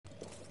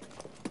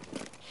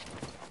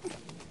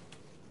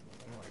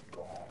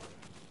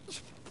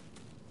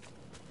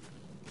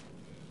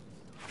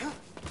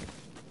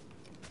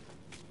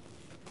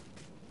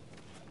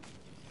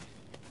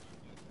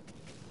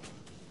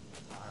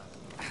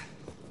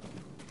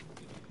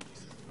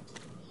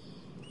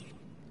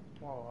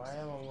Oh, I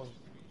am almost...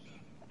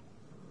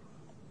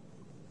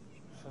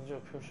 Send you a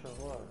picture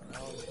of what?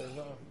 There's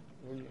no...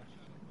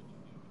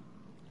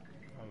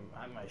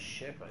 I'm at my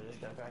ship. I just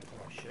got back to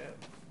my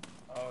ship.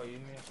 Oh, you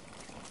mean...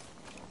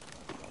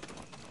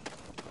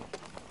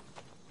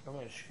 I'm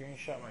gonna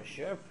screenshot my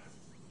ship?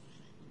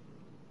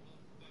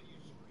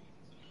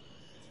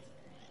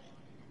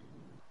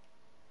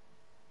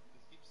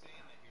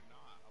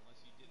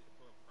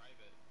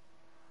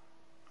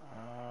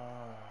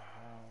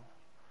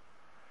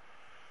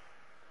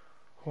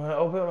 When I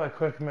open my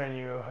quick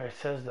menu, it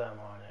says that I'm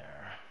on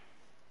there.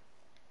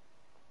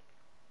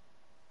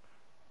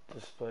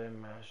 Display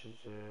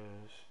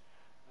messages.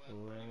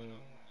 Link.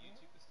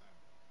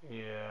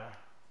 Yeah.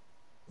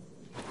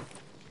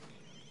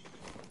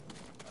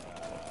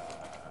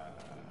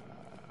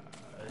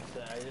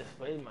 I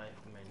displayed my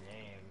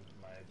name,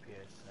 my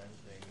PSN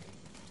thing.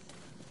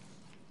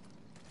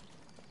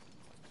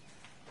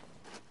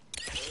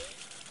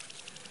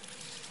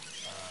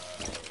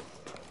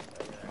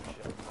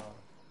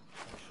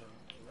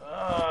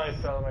 I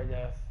fell to my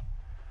death.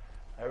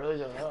 I really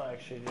don't know,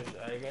 actually.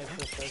 I guess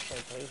just search my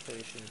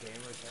PlayStation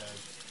gamer tag.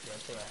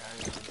 That's what I had.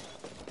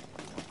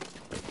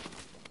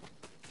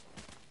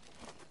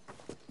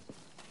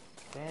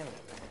 Damn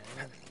it,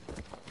 man.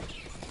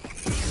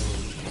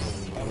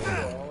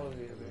 All of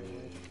you,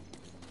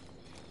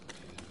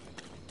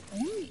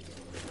 bitch.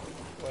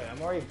 Wait,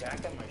 I'm already back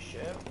at my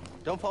ship?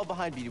 Don't fall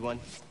behind, BD1.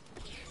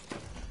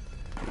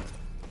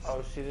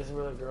 Oh, see, this is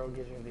where the girl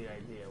gives me the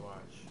idea. Watch.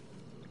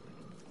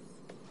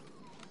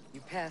 You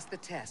passed the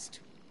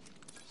test.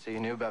 So you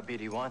knew about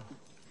BD1?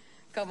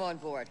 Come on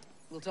board.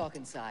 We'll talk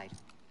inside.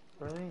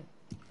 Really?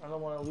 I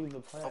don't want to leave the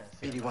planet.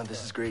 Oh, BD1,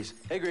 this is Grease.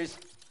 Hey, Grease.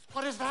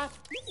 What is that?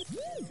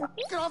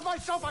 Get off my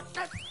sofa!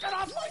 Get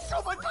off my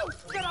sofa!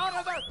 Don't! Get out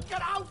of there!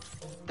 Get out!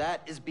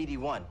 That is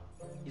BD1.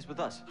 He's with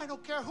us. I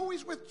don't care who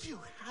he's with. Do you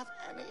have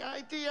any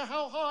idea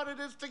how hard it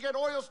is to get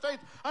oil stains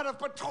out of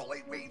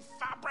petroleum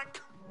fabric?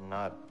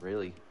 Not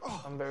really.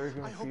 Oh, I'm very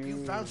confused. I hope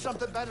you found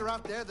something better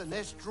out there than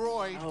this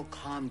droid. Oh,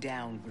 calm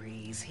down,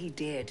 Grease. He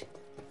did.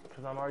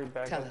 Because I'm already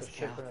back Tell at the us,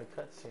 ship Cal. in a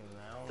cutscene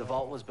now. The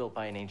vault was built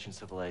by an ancient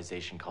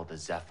civilization called the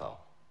Zepho.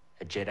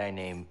 A Jedi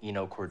named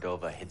Eno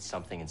Cordova hid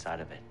something inside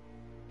of it.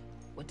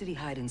 What did he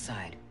hide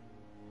inside?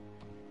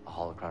 A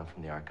holocron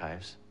from the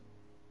archives.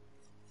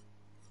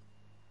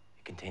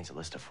 It contains a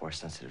list of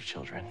Force-sensitive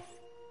children.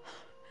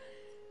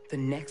 The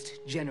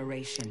next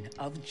generation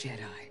of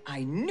Jedi.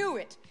 I knew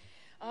it!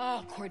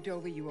 Ah,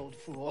 Cordova, you old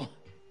fool.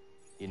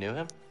 You knew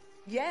him?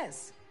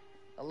 Yes.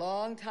 A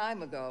long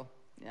time ago.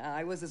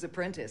 I was his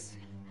apprentice.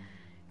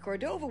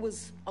 Cordova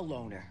was a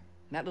loner.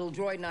 That little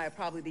droid and I are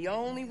probably the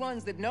only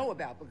ones that know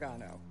about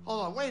Bogano.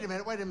 Hold on, wait a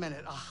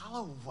minute. A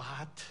hollow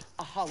what?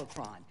 A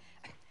holocron.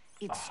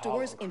 It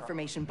stores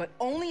information, but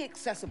only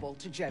accessible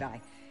to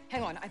Jedi.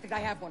 Hang on, I think I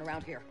have one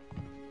around here.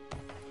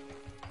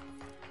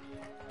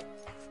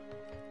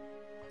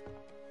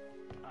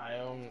 I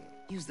don't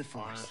Use the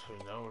Force. honestly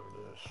know what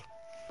it is.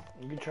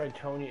 You can try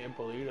Tony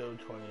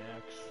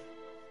Ippolito20x.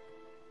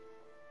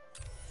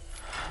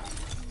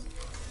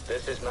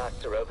 This is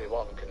Master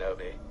Obi-Wan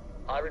Kenobi.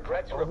 I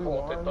regret to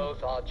report that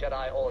both our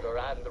Jedi Order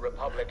and the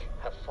Republic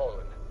have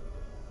fallen.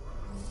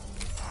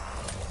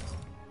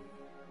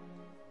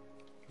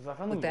 Is that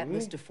from With the that movie?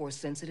 list of Force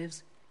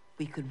sensitives,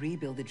 we could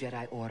rebuild the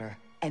Jedi Order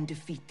and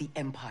defeat the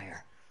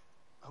Empire.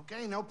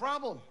 Okay, no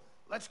problem.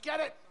 Let's get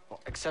it. Well,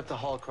 except the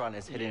holocron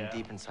is hidden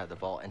deep inside the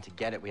vault, and to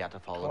get it, we have to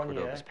follow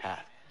Cordova's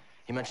path.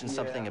 He mentioned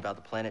something about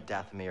the planet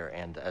Dathomir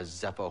and a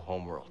Zepho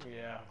homeworld.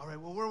 Yeah. All right,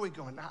 well, where are we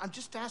going? I'm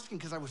just asking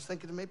because I was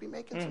thinking of maybe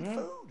making some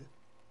food.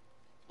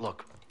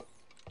 Look,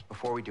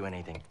 before we do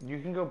anything, You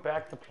can go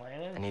back to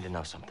planet? I need to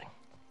know something.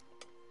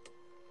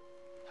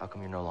 How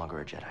come you're no longer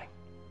a Jedi?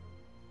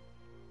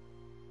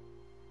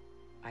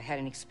 I had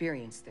an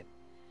experience that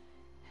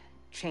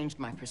changed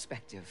my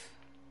perspective.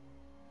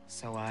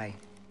 So I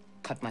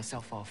cut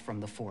myself off from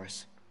the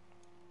Force.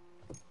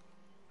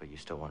 But you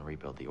still want to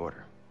rebuild the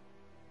Order.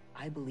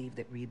 I believe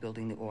that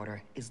rebuilding the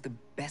Order is the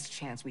best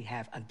chance we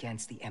have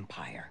against the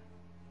Empire.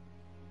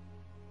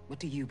 What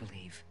do you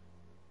believe?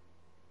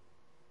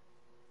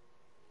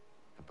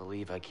 I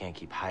believe I can't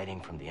keep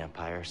hiding from the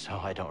Empire, so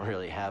I don't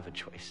really have a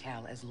choice.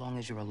 Cal, as long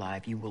as you're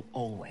alive, you will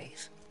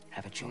always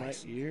have a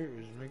choice. My ear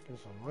is making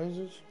some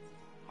noises.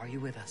 Are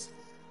you with us?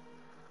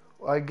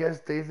 Well, I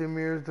guess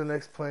Dathomir is the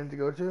next planet to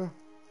go to.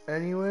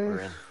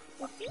 Anyways.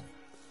 We're in.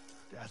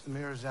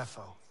 Dathomir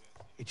Zepho.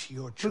 It's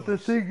your choice.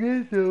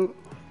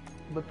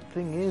 But the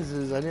thing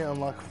is I didn't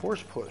unlock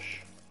Force Push.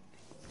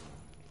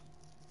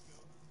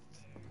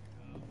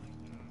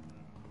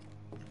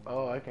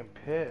 Oh, I can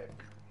pick.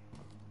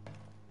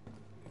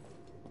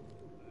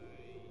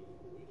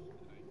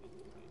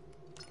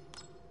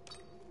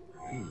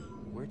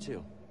 Where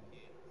to?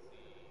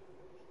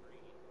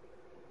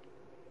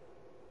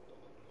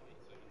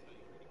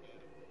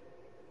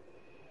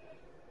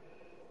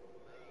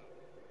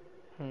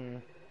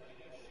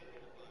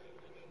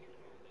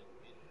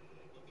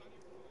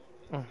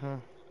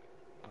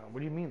 What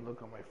do you mean,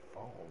 look on my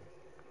phone?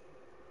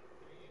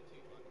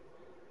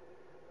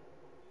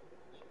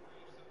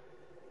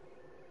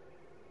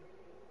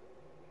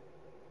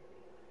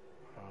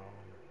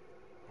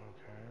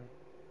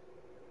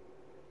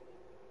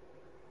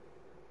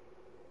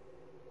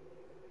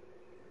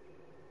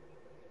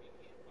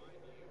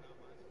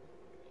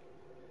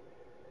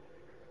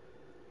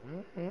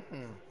 It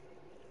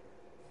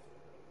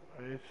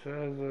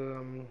says,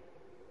 let me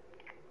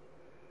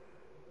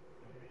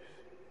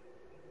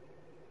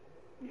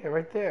see. Yeah,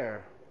 right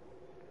there.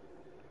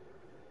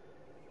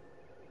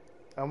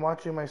 I'm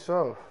watching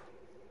myself.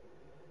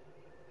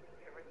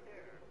 Yeah, right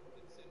there.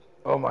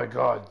 Oh my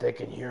God, they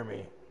can hear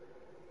me.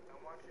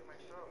 I'm watching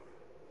myself.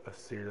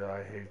 Asira,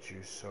 I hate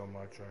you so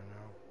much right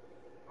now.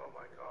 Oh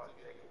my God,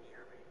 they can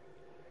hear me.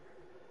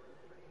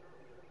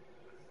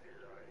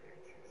 Asira, I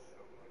hate you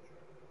so much right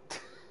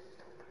now.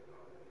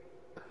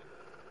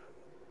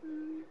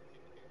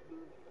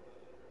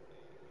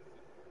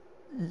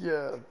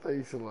 Yeah,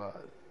 thanks a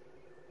lot.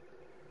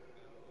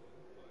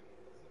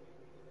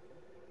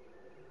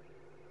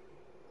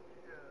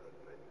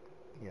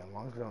 Yeah, as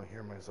long as I don't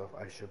hear myself,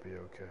 I should be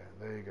okay.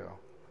 There you go.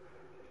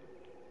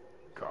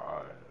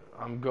 God,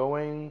 I'm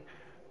going.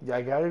 Yeah,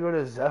 I gotta go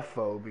to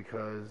Zepho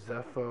because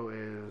Zepho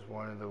is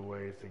one of the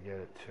ways to get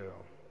it too.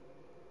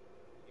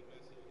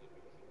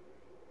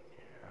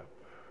 Yep.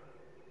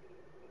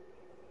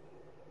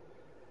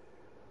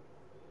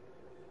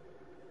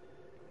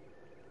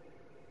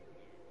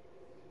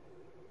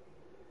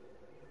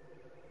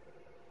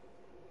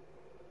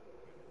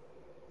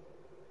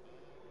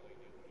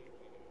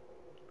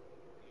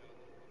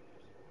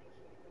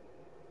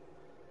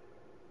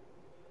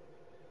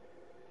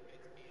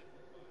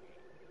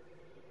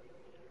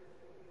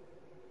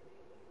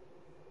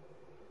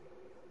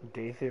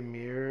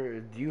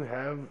 Dathomir, do you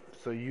have,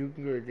 so you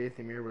can go to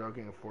Dathomir without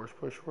getting a force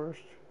push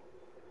first?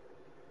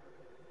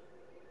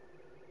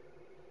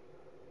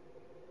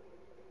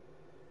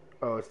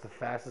 Oh, it's the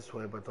fastest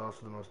way, but it's also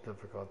the most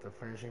difficult. The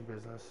finishing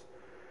business,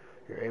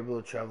 you're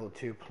able to travel to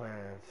 2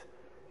 planets.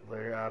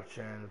 Later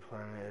option,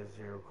 planet is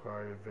you're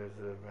required to visit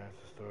advance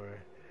the story.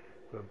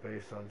 But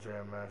based on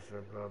Jam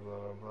Master, blah, blah,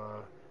 blah,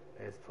 blah,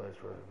 it's place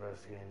where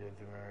investigating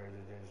Dathomir,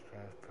 the dangerous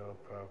planets, fell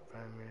powerful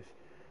enemies.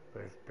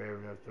 But if brave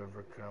enough to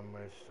overcome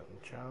some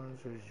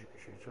challenges, you can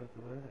shoot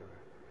something later.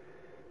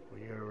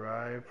 When you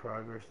arrive,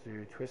 progress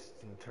through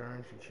twists and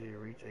turns until you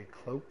reach a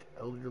cloaked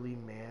elderly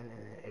man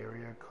in an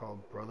area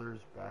called Brothers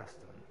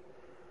Baston.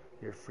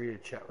 You're free to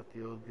chat with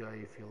the old guy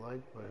if you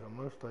like, but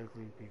he'll most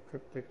likely be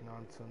cryptic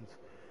nonsense.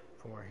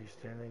 From where he's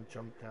standing,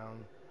 jump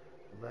down,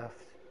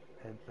 left,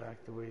 head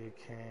back the way you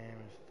came,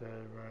 instead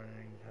of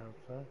running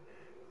outside,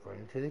 right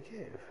into the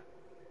cave.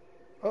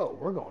 Oh,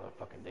 we're going to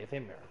fucking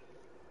Dathomir.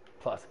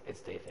 Plus, it's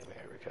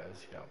Dathomir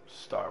because, you know,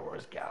 Star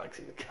Wars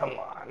Galaxy. Come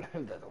on.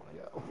 Who doesn't want to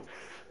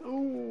go?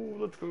 Ooh,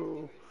 let's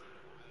go.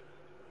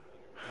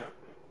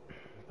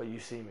 But you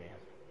see me.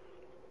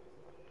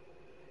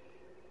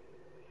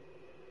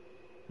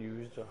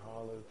 Use the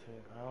hollow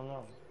tip. I don't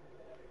know.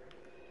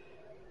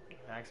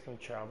 Maximum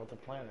travel to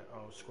planet.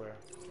 Oh, square.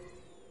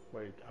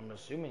 Wait, I'm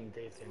assuming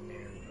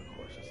Dathomir, of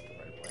course, is the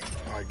right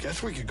planet. I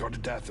guess we could go to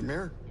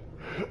Dathomir.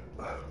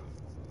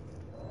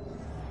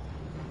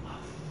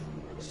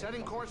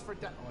 Setting course for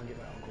I want to get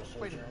my uncle so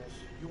Wait, jealous.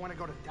 you want to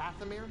go to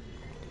Dathomir?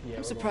 Yeah,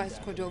 I'm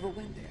surprised Cordova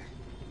went there.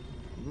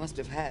 He must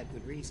have had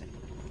good reason.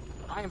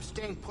 I am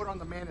staying put on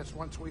the Manus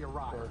once we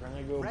arrive. We're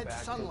gonna go Red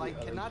back sunlight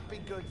to the cannot other be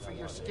good for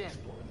your skin.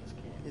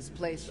 This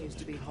place used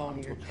to be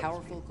home to a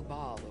powerful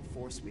cabal of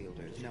force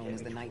wielders known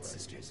as the Night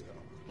Sisters.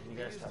 You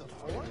guys stop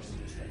talking and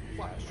just like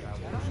What? fast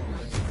travel or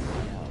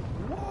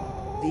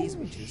something. These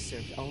witches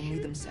served only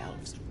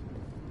themselves.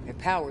 Their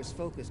powers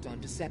focused on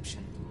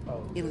deception,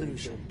 Oh,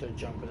 illusion, they're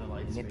jumping in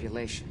light speed.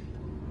 manipulation.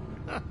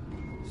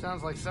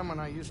 Sounds like someone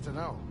I used to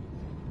know.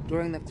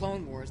 During the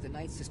Clone Wars, the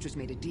Night Sisters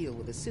made a deal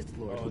with a Sith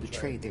Lord who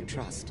betrayed their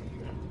trust.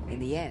 In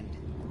the end,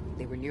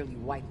 they were nearly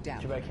wiped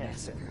out Too in bad I a can't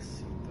sit massacre. in this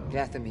seat,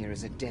 though. Dathomir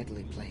is a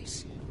deadly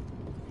place.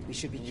 We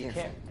should be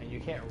careful. You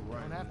can't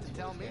run. Don't have to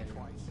tell me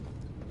twice.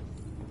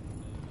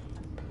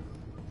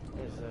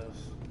 What is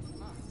this?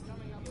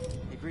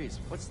 Hey, Grease,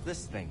 what's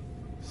this thing?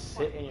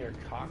 Sit in your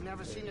cockpit. You've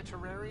never seen a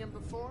terrarium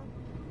before?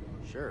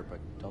 Sure, but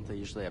don't they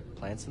usually have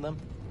plants in them?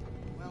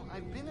 Well,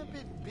 I've been a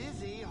bit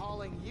busy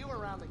hauling you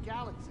around the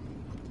galaxy.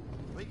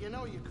 But you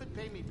know, you could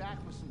pay me back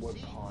with some What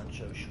seeds.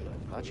 poncho should I I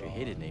thought put you on?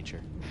 hated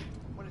nature.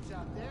 When it's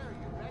out there,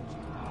 you're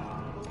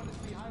veggie. But when it's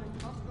behind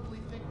a comfortably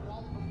thick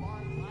wall of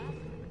barn glass,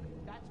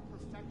 that's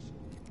perfection.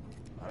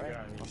 I got a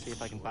I'll new see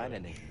if I can find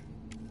any. switch.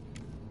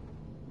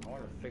 I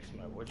want to fix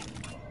my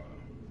whatchamacallit.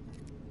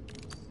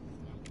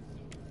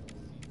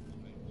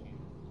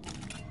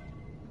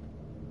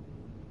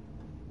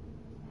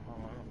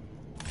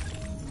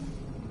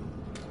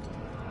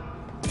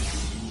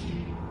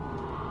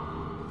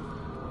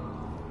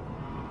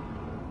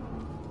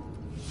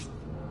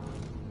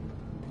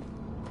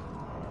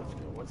 Let's go.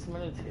 What's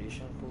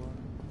meditation for?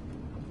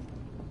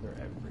 They're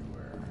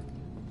everywhere.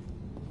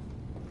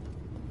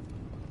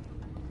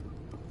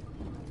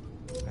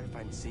 Gotta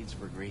find seeds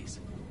for Grease.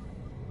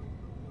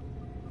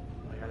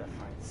 I gotta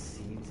find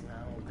seeds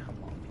now? Come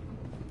on.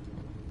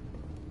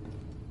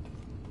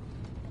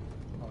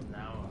 Oh,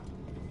 now.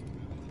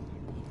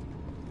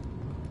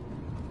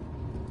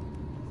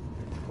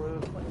 It's for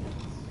the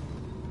planets.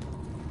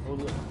 Oh,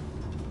 look.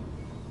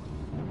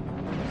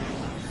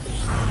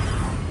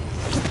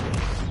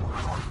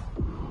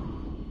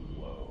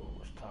 Whoa,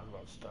 let's talk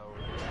about stove.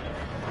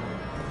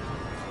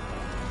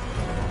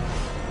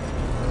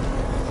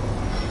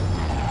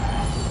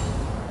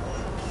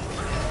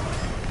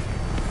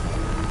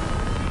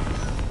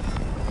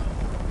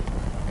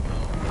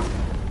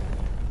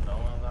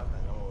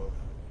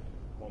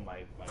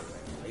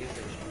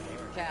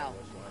 Cal,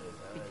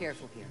 be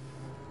careful here.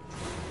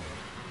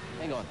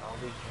 Hang on. I'll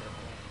be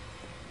careful.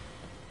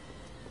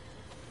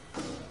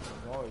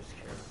 I'm always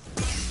careful.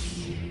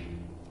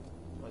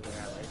 Look at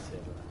that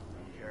lightsaber.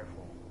 I'm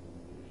careful.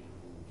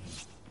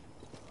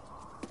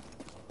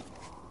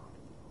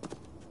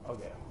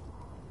 Okay.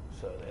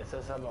 So it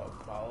says something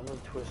about follow the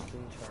twists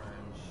and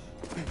turns.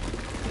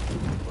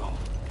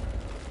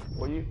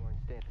 What do you?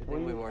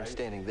 We weren't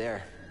standing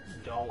there.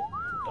 Don't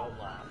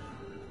laugh.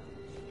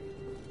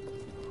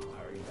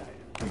 I already died.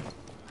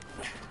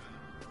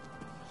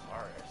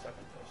 Sorry, I suck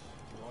at this.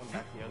 I'm going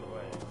back the other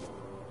way.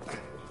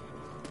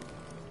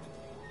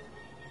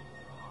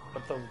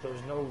 But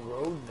there's no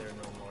road there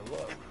no more,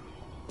 look.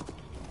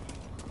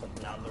 But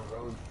now the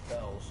road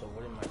fell, so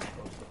what am I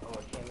supposed to... Oh,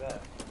 I came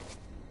back.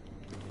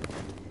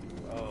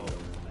 Oh,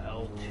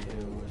 L2.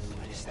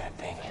 What is that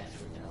thing?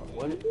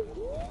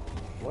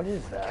 What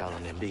is that?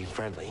 Calling him being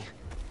friendly.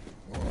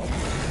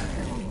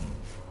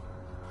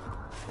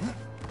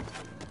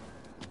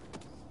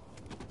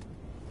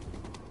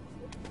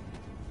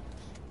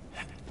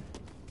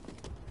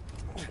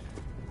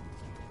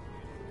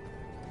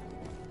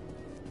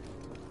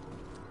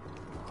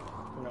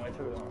 No, I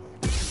took it off.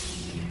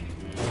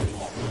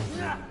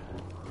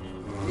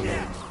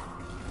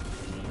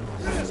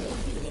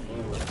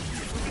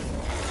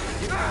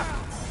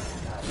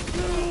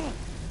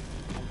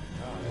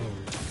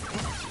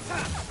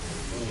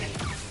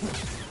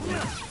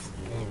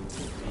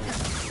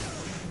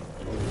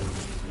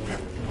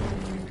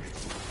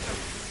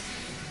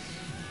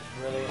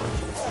 Really?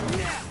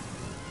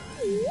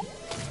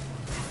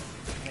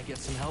 Can I get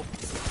some help?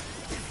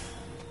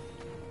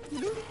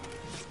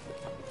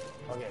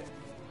 Okay.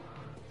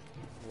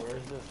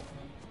 Where's this?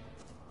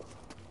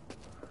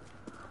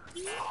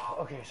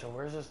 Okay, so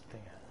where's this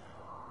thing at?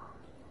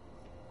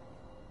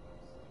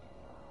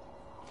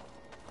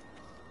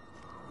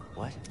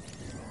 What?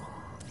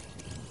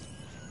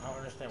 I don't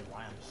understand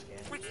why I'm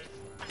scanning.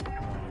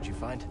 What'd you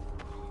find?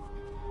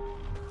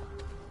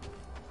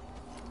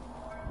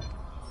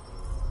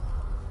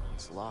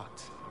 It's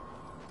locked.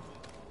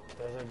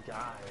 There's a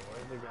guy.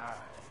 Where's the guy?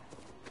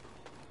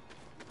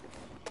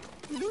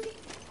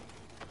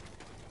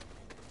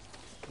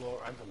 Well,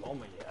 at the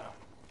moment, yeah.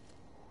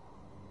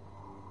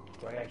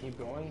 Do I gotta keep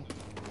going?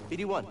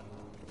 BD1.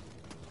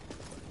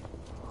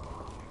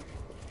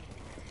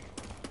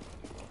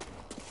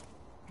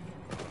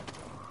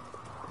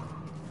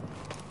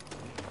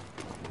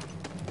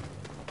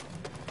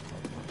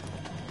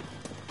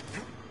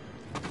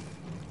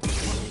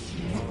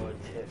 Oh,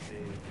 it's hit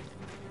me.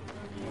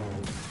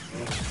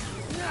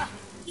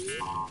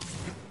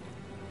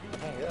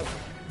 Hang it up.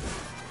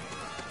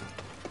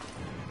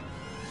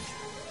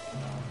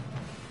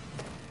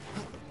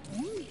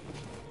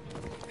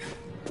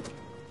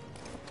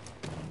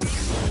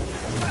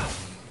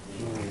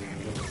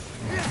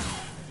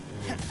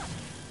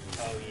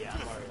 Oh yeah,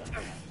 I'm already left.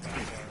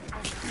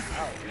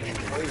 Oh, it's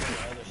crazy.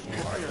 There's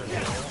spiders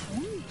there.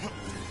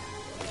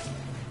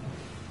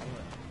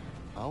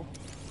 Oh?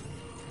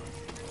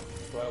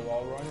 Do I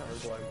wall run or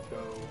do I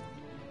go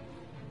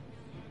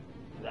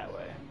that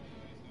way?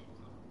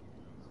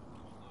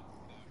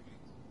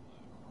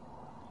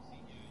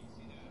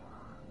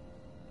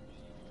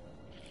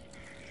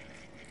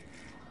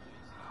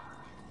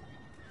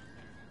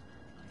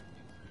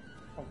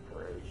 Oh,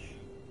 bridge.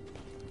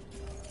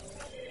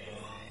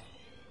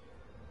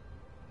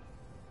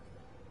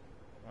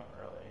 Not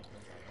really.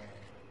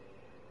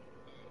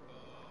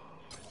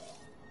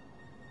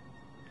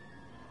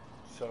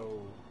 So,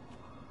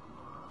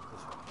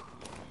 this one.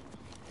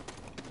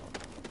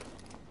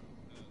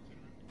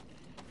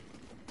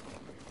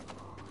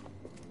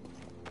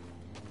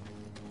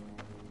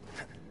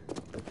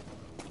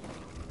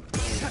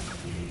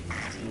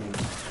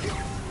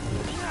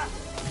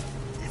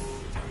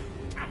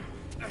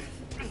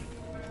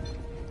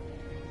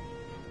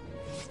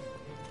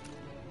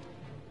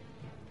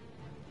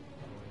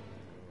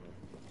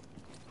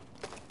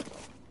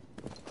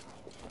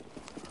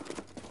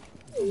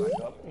 Go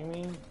back up, you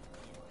mean?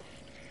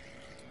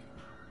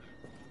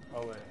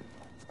 Oh wait,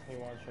 he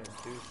wants me to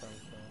do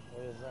something.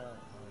 What is that?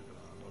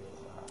 What is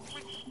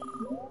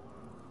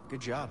that? Good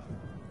job.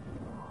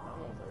 I don't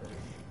know what that is.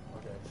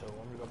 Okay, so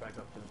when we go back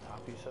up to the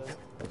top, you said?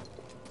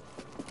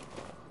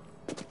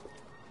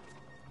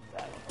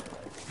 That one,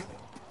 I think.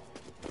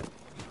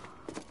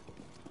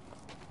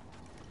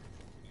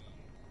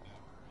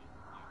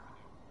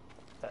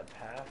 That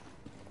path?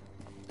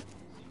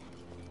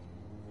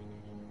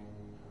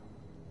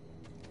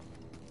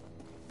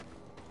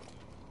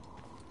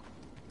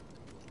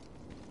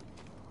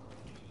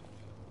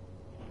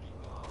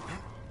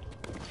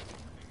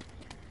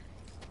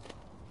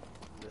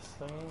 This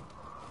thing?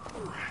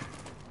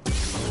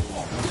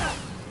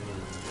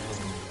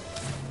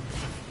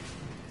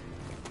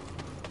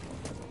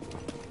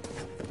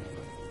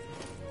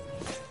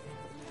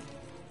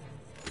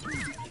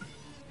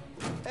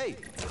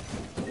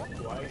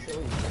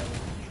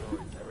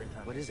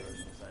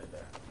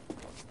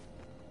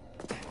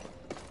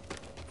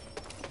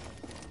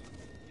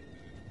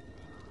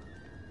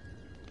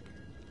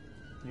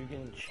 You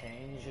can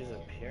change his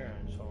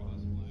appearance. Hold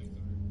on.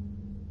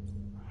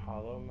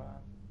 Hollow Man?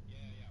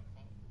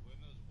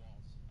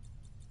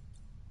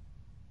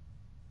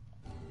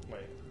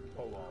 Wait,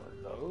 hold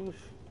on. Those?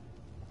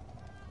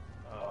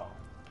 Oh.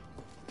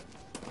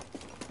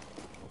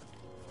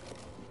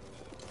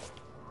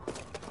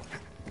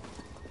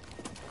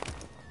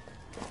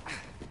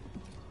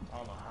 I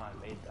don't know how I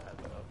made that,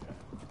 but okay.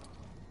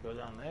 Go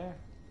down there.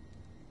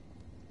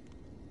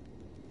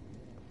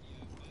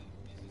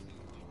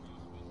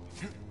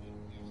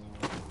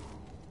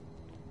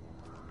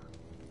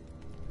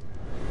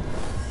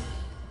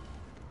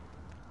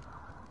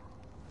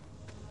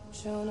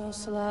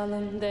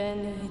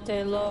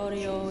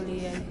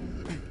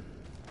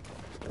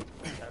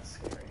 That's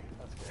scary.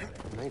 That's scary.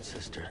 Night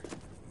Sister,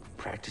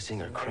 practicing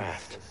her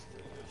craft.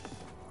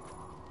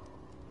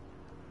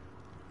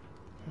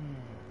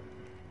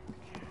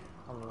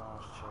 I'm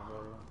lost here,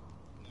 buddy.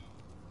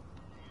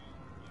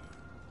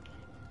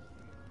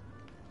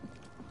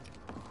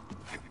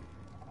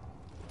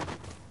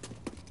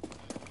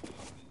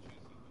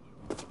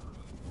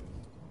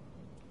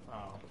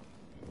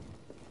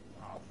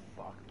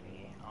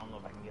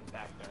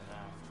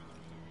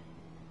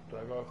 Do I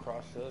go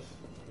across this?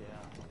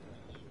 Yeah.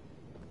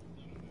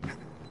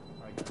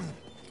 I got it.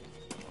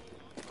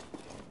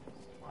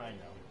 I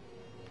know.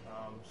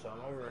 So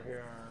I'm over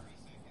here.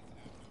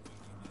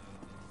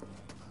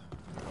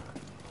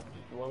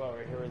 What about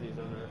right here where these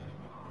other...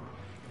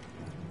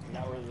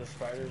 Now where the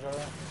spiders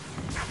are?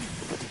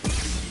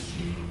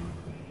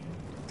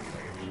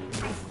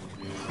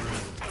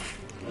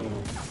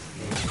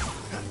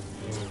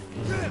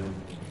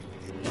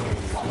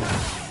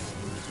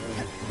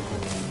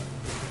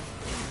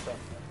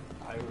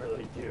 I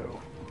really do.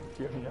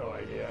 You have no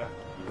idea.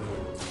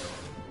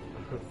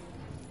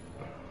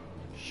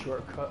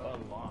 Shortcut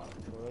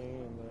unlocked. What do you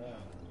mean by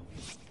that?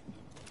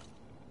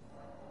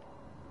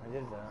 I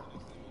did that.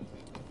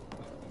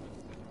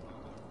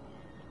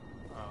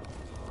 Oh.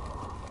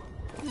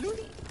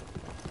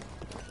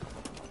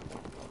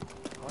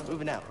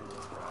 Moving out.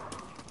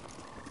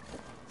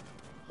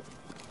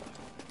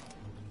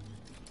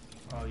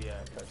 Oh yeah,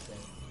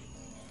 cutscene.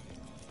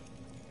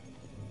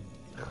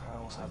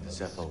 Looks like the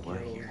Zeppo were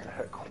here.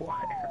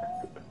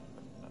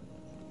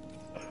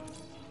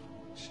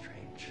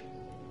 Strange.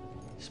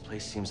 This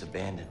place seems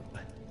abandoned,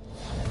 but...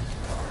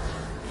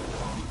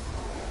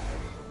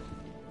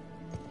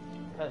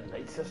 Is that a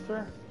Night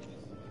Sister?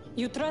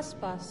 You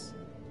trespass,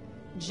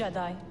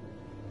 Jedi.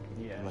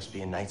 Yeah. You must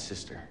be a Night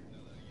Sister.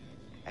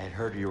 I had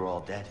heard you were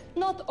all dead.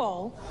 Not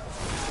all.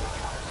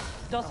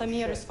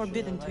 Dathomir is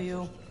forbidden to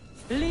you.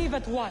 Leave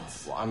at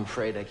once. Well, I'm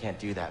afraid I can't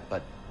do that,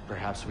 but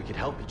perhaps we could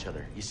help each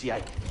other. You see,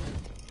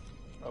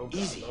 Oh, God,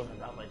 Easy.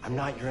 Like I'm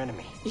not your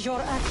enemy.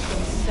 Your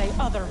actions say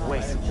otherwise.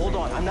 Wait, hold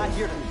on. I'm not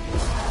here to...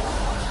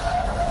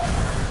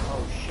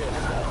 Oh, shit.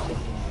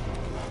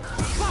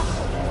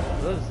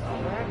 Those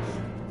zombies?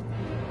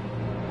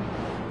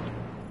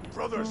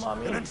 Brothers,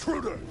 an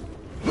intruder!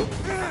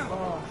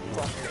 Oh,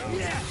 fuck.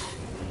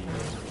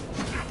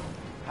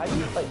 How do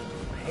you, like,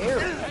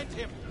 parry? End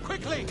him,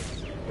 quickly!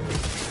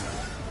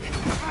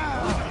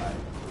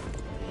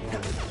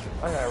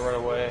 I gotta run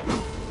away.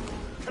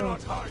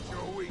 Cannot hide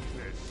your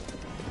weakness.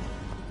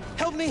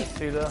 Help me!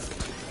 See that?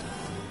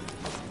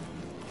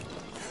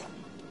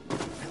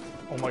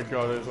 Oh my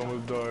God, I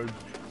almost died.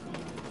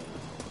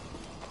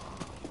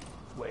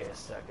 Wait a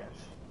second.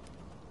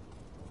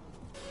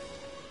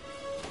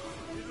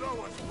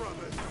 Below us,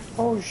 brothers.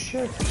 Oh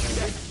shit.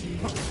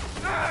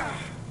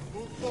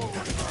 Move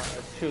forward.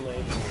 It's too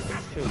late.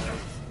 It's too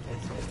late.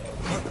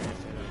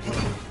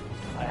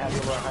 I have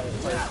to learn how to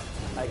play.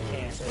 I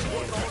can't.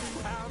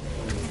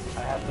 I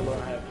have to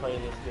learn how to play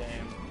this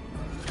game.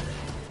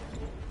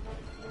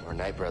 We're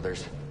Night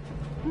Brothers.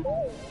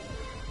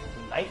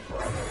 Night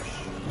Brothers.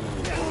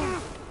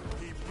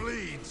 He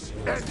bleeds.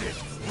 End it.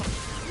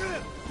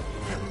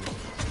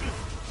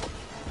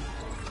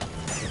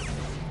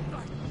 I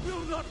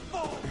will not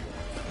fall.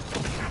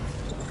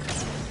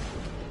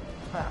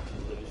 Ha,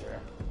 loser.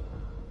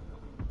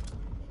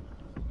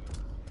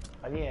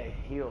 I need to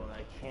heal and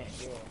I can't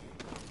heal.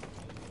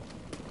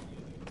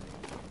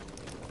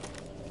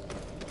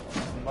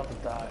 I'm about to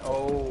die.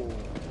 Oh.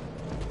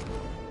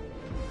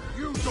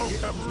 You don't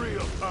have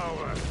real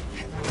power.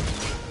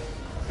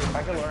 If I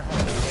can learn how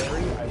to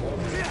parry, I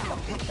won't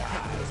fucking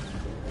die.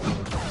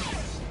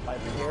 My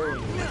parry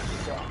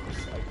sucks.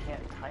 I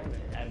can't time it.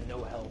 I have no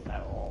health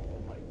at all.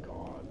 Oh my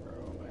God,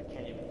 bro. I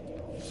can't even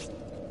heal.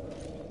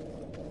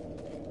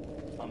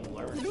 I'm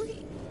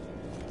learning.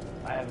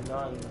 I have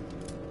none.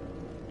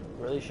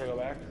 Really? Should I go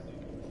back?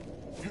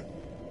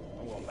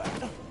 I'm going back.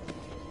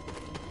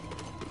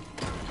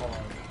 Hold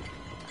on.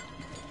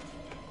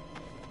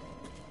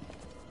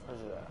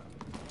 Where's it at?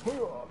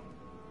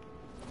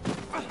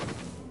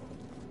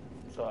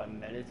 So I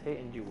meditate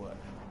and do what?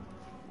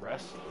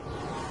 Rest?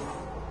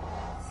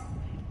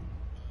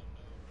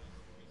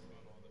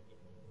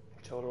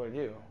 So what do I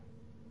do?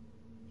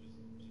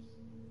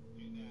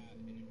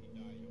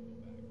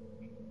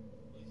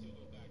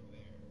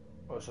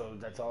 Oh, so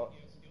that's all?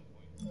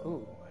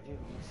 Ooh, do?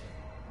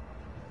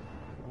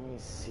 Let me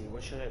see.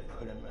 What should I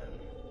put him in?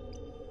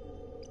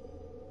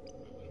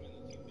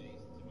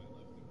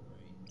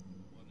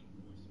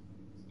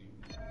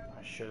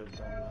 I should have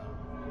done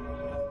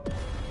that.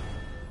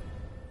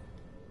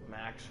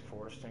 Max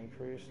forced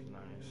increase.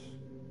 Nice.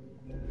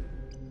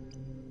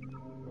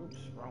 Oops,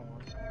 wrong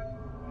one.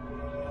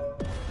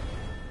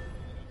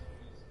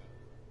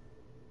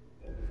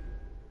 Let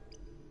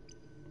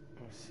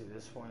me see.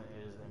 This one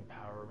is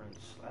empowerment.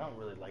 I don't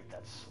really like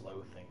that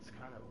slow thing. It's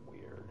kind of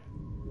weird.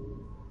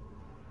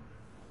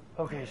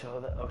 Okay, so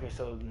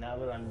now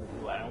that I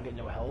don't get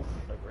no health.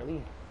 Like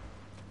really?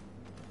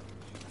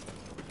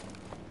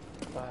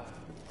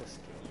 This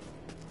game.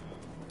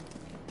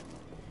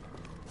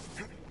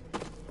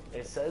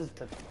 It says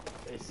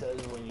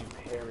when you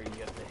parry,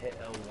 you have to hit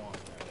L1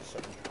 at a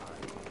certain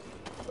time.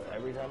 But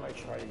every time I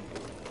try to do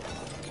it,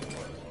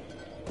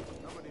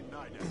 How many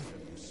Niners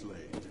have you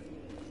slain?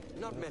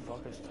 Not many.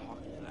 what the fuck is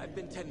talking? I've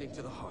been tending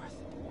to the hearth.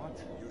 What?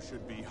 You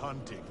should be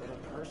hunting. Little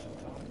person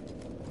talking.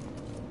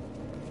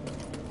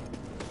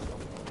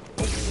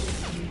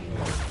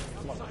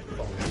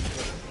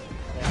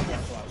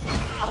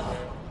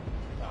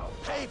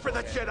 Pay for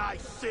the Jedi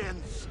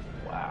sins!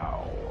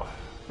 Wow. Oh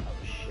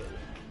shit.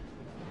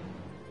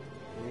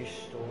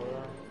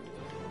 Restore.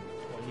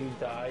 When you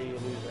die, you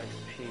lose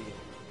XP.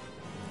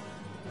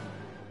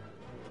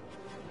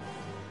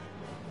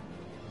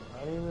 I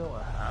don't even know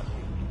what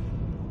happened.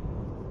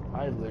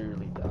 I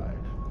literally died.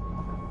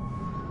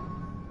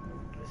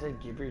 It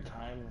said give your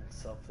time and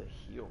self to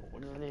heal.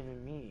 What does that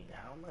even mean?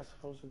 How am I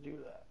supposed to do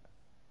that?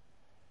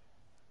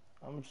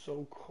 I'm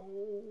so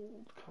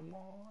cold. Come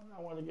on.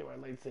 I want to get my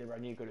lightsaber. I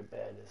need to go to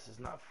bed. This is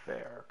not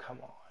fair. Come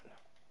on.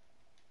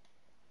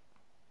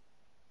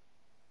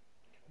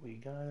 We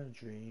gotta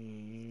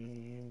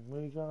dream.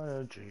 We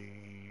gotta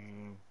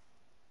dream.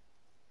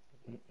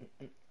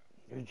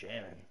 You're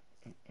jamming.